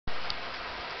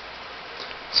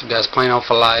So guys, playing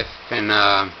off for life, and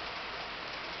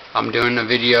I'm doing a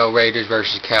video Raiders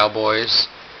versus Cowboys.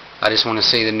 I just want to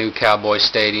see the new Cowboys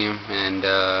stadium, and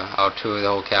I'll tour the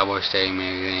whole Cowboys stadium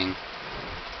and everything.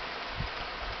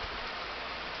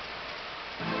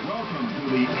 Welcome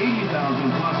to the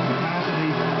 80,000 plus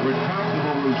capacity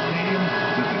retractable roof stadium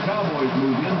that the Cowboys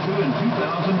moved into in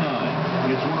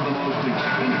 2009. It's one of the most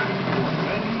expensive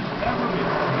venues ever built.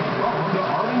 Welcome to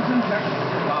Arlington, Texas.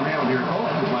 Tom Hammond here,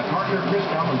 coach, with my partner Chris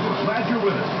Calvin. Glad you're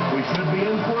with us. We should be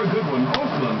in for a good one.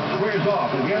 Oakland squares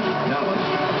off against Dallas.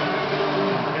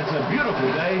 It's a beautiful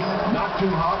day, not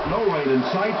too hot, no rain in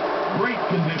sight. Great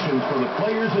conditions for the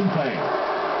players and fans.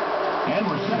 And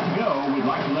we're set to go. We'd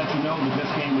like to let you know that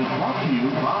this game is brought to you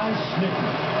by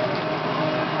Snickers.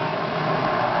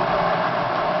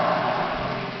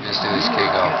 Let's do this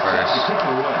kickoff first.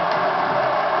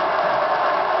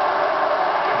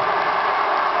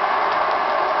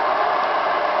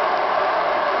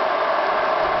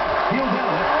 Heel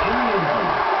down it in the infield.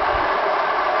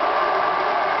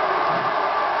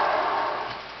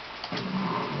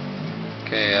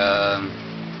 Okay,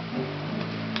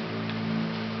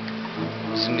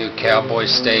 it's a new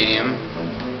Cowboys stadium.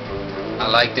 I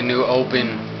like the new open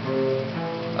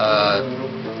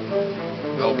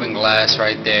glass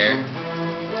right there,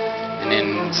 and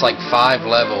then it's like 5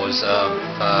 levels of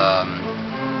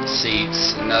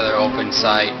seats, another open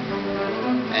site,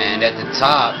 and at the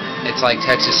top it's like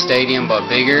Texas Stadium but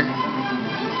bigger.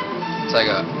 It's like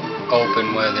a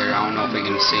open weather. I don't know if we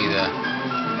can see the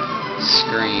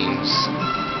screens.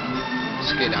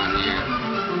 Let's get on here.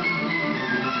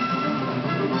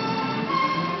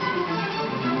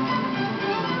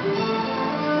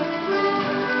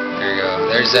 There you go.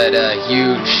 There's that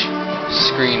huge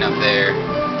screen up there.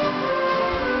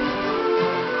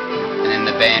 And then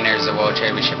the banners, the World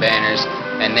Championship banners.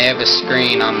 And they have a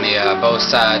screen on the both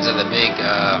sides of the big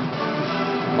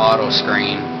model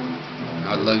screen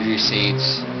with luxury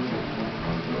seats.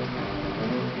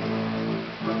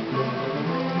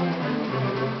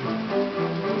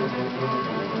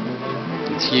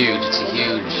 It's huge. It's a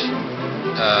huge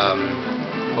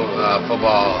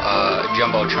football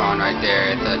jumbotron right there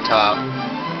at the top.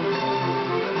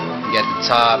 You get the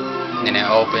top, and then it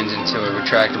opens into a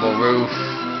retractable roof.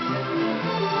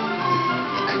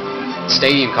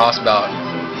 Stadium costs about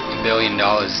 $1 billion.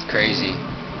 It's crazy.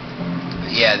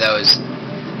 Yeah, that was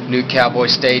new Cowboy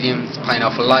Stadium. It's playing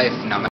off for life. And I'm